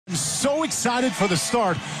So excited for the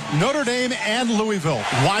start. Notre Dame and Louisville.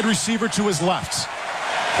 Wide receiver to his left.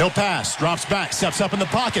 He'll pass, drops back, steps up in the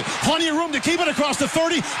pocket. Plenty of room to keep it across the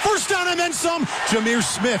 30. First down and then some. Jameer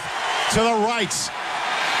Smith to the right.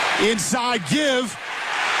 Inside give.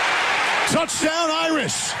 Touchdown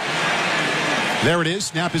Irish. There it is.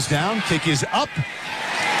 Snap is down. Kick is up.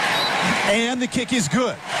 And the kick is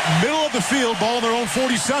good. Middle of the field, ball on their own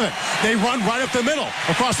 47. They run right up the middle.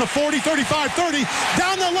 Across the 40, 35, 30.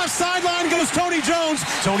 Down the left sideline goes Tony Jones.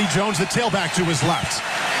 Tony Jones, the tailback to his left.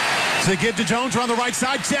 So they give to Jones around the right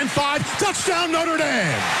side. 10-5. Touchdown Notre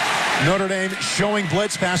Dame. Notre Dame showing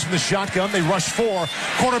blitz. Pass from the shotgun. They rush 4.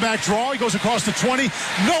 Quarterback draw. He goes across the 20.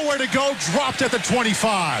 Nowhere to go. Dropped at the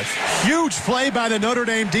 25. Huge play by the Notre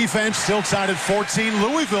Dame defense. Still tied at 14.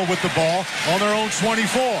 Louisville with the ball on their own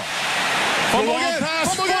 24. Fumble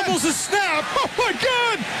pass, fumbles the snap. Oh, my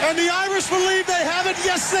God. And the Irish believe they have it.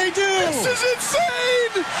 Yes, they do. This is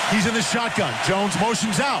insane. He's in the shotgun. Jones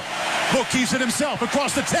motions out. Book keeps it himself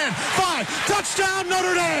across the 10. 5. Touchdown,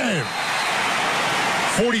 Notre Dame.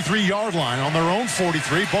 43-yard line on their own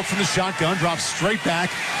 43. Book from the shotgun. Drops straight back.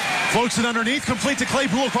 Floats it underneath. Complete to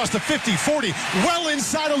Claypool across the 50, 40. Well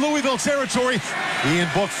inside of Louisville territory. Ian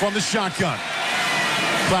Book from the shotgun.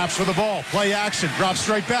 Claps for the ball. Play action. Drops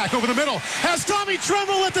straight back over the middle. Has Tommy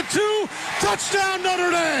Tremble at the 2. Touchdown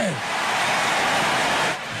Notre Dame.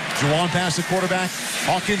 Juwan past the quarterback.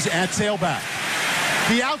 Hawkins at tailback.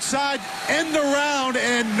 The outside end around,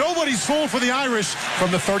 and nobody's fooled for the Irish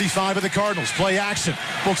from the 35 of the Cardinals. Play action.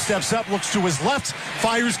 Book steps up, looks to his left,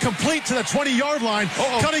 fires complete to the 20-yard line.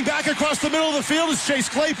 Cutting back across the middle of the field is Chase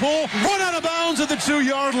Claypool. Run out of bounds at the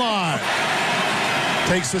 2-yard line.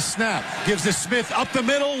 Takes the snap, gives to Smith up the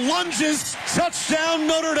middle, lunges, touchdown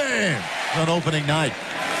Notre Dame. On opening night,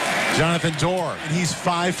 Jonathan Dorr, and he's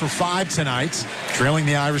 5 for 5 tonight, trailing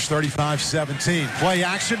the Irish 35-17. Play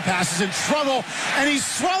action, passes in trouble, and he's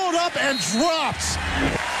swallowed up and dropped.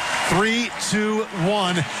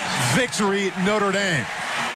 3-2-1 victory Notre Dame.